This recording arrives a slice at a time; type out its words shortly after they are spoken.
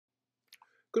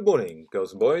Good morning,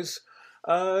 girls and boys.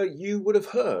 You would have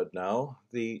heard now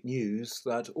the news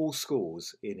that all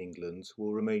schools in England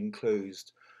will remain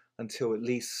closed until at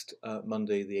least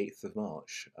Monday, the 8th of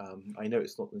March. I know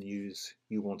it's not the news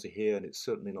you want to hear, and it's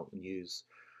certainly not the news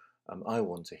I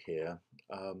want to hear,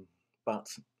 but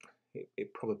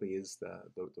it probably is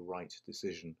the right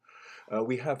decision.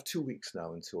 We have 2 weeks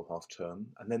now until half term,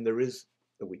 and then there is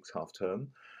a week's half term.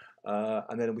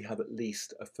 And then we have at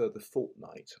least a further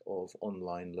fortnight of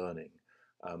online learning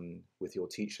with your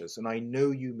teachers. And I know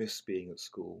you miss being at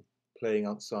school, playing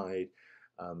outside,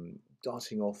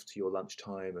 darting off to your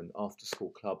lunchtime and after school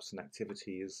clubs and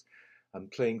activities,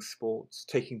 playing sports,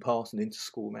 taking part in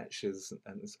inter-school matches,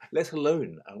 and let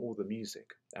alone all the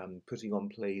music, putting on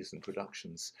plays and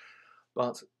productions.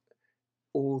 But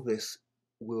all this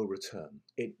will return.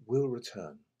 It will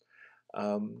return.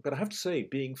 But I have to say,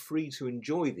 being free to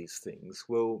enjoy these things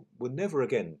will never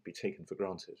again be taken for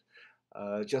granted.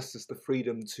 Just as the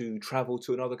freedom to travel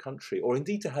to another country, or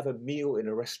indeed to have a meal in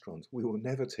a restaurant, we will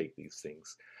never take these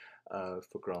things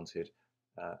for granted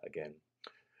again.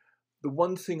 The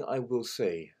one thing I will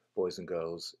say, boys and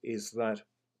girls, is that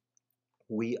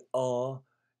we are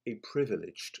a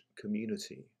privileged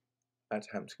community at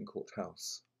Hampton Court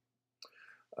House.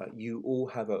 You all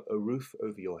have a roof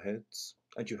over your heads,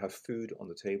 and you have food on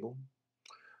the table,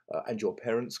 and your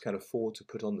parents can afford to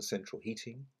put on the central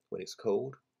heating when it's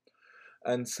cold.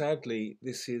 And sadly,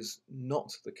 this is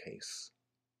not the case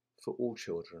for all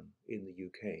children in the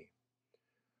UK.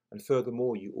 And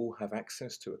furthermore, you all have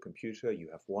access to a computer, you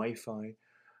have Wi-Fi,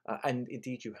 and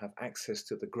indeed you have access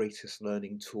to the greatest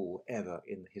learning tool ever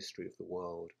in the history of the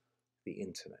world, the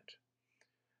internet.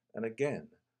 And again,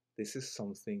 this is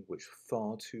something which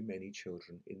far too many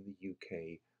children in the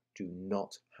UK do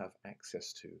not have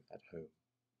access to at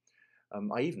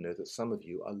home. I even know that some of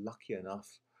you are lucky enough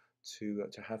to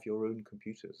have your own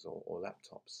computers or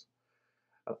laptops.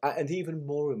 And even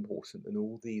more important than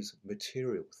all these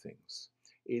material things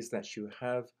is that you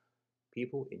have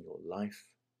people in your life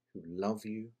who love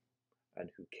you and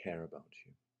who care about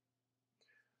you.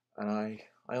 And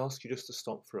I ask you just to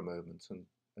stop for a moment and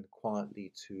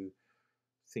quietly to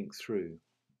think through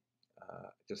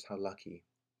just how lucky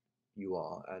you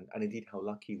are, and indeed how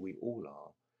lucky we all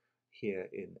are here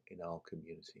in our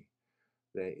community.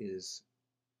 There is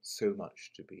so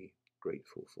much to be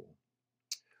grateful for.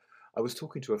 I was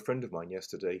talking to a friend of mine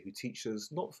yesterday who teaches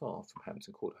not far from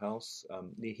Hampton Court House,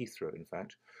 near Heathrow, in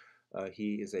fact.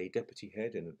 He is a deputy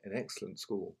head in an excellent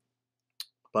school,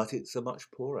 but it's a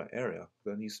much poorer area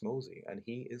than East Molesey, and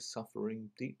he is suffering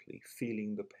deeply,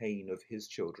 feeling the pain of his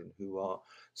children who are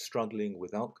struggling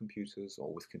without computers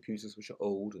or with computers which are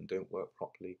old and don't work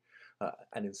properly,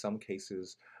 and in some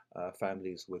cases,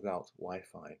 families without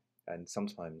Wi-Fi and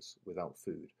sometimes without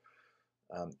food.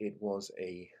 It was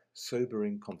a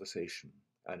sobering conversation,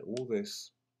 and all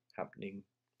this happening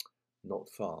not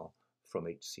far from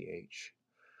HCH.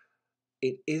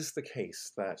 It is the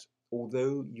case that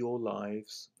although your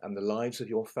lives and the lives of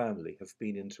your family have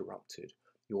been interrupted,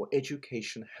 your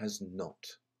education has not.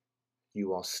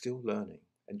 You are still learning,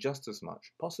 and just as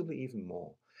much, possibly even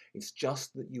more. It's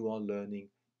just that you are learning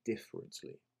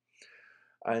differently.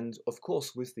 And of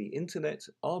course, with the internet,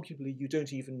 arguably you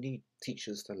don't even need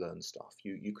teachers to learn stuff.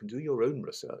 You can do your own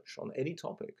research on any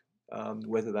topic,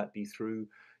 whether that be through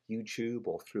YouTube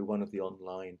or through one of the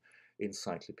online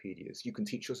encyclopedias. You can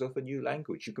teach yourself a new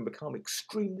language. You can become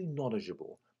extremely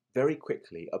knowledgeable very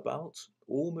quickly about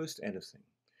almost anything.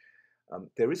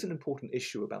 There is an important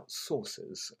issue about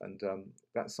sources, and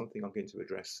that's something I'm going to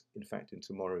address, in fact, in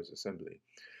tomorrow's assembly.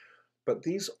 But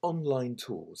these online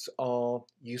tools are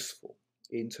useful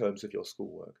in terms of your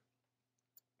schoolwork.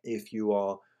 If you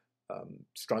are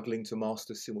struggling to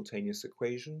master simultaneous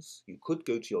equations, you could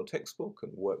go to your textbook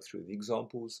and work through the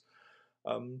examples,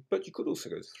 but you could also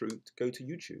go to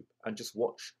YouTube and just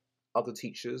watch other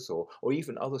teachers or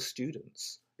even other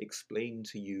students explain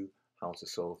to you how to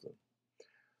solve them.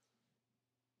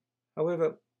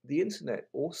 However, the internet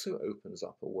also opens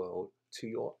up a world to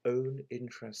your own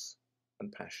interests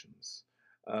and passions,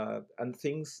 and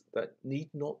things that need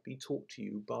not be taught to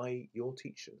you by your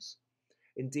teachers.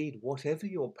 Indeed, whatever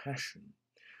your passion,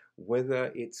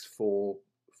 whether it's for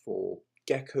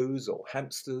geckos or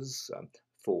hamsters,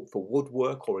 for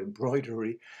woodwork or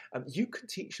embroidery, you can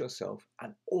teach yourself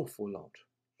an awful lot.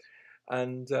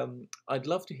 And I'd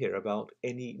love to hear about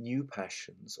any new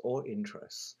passions or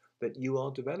interests that you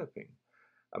are developing.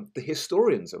 The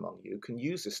historians among you can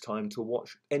use this time to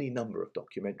watch any number of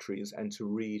documentaries and to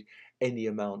read any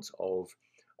amount of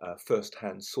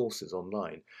first-hand sources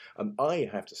online. I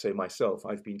have to say myself,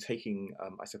 I've been taking,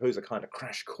 I suppose, a kind of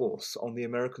crash course on the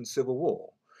American Civil War.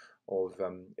 of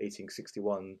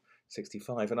 1861,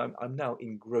 65, and I'm now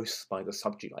engrossed by the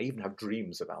subject. I even have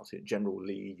dreams about it. General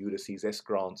Lee, Ulysses S.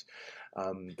 Grant,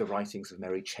 the writings of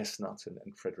Mary Chestnut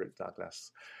and Frederick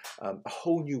Douglass. A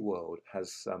whole new world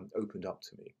has opened up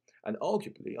to me. And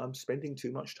arguably, I'm spending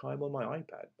too much time on my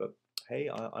iPad, but hey,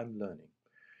 I'm learning.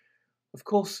 Of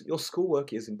course, your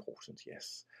schoolwork is important,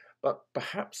 yes, but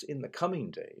perhaps in the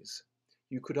coming days,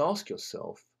 you could ask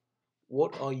yourself,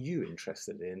 what are you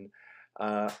interested in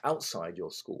outside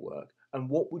your schoolwork, and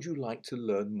what would you like to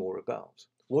learn more about?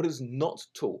 What is not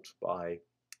taught by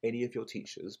any of your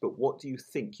teachers, but what do you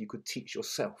think you could teach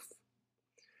yourself?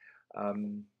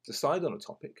 Decide on a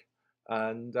topic,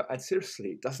 and seriously,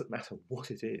 it doesn't matter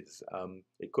what it is.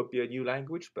 It could be a new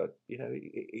language, but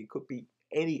it could be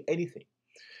anything,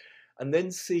 and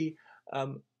then see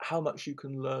how much you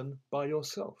can learn by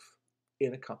yourself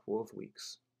in a couple of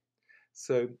weeks.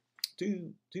 So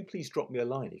do please drop me a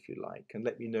line if you like, and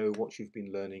let me know what you've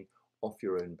been learning off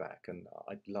your own back, and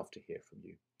I'd love to hear from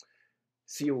you.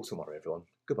 See you all tomorrow, everyone.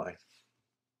 Goodbye.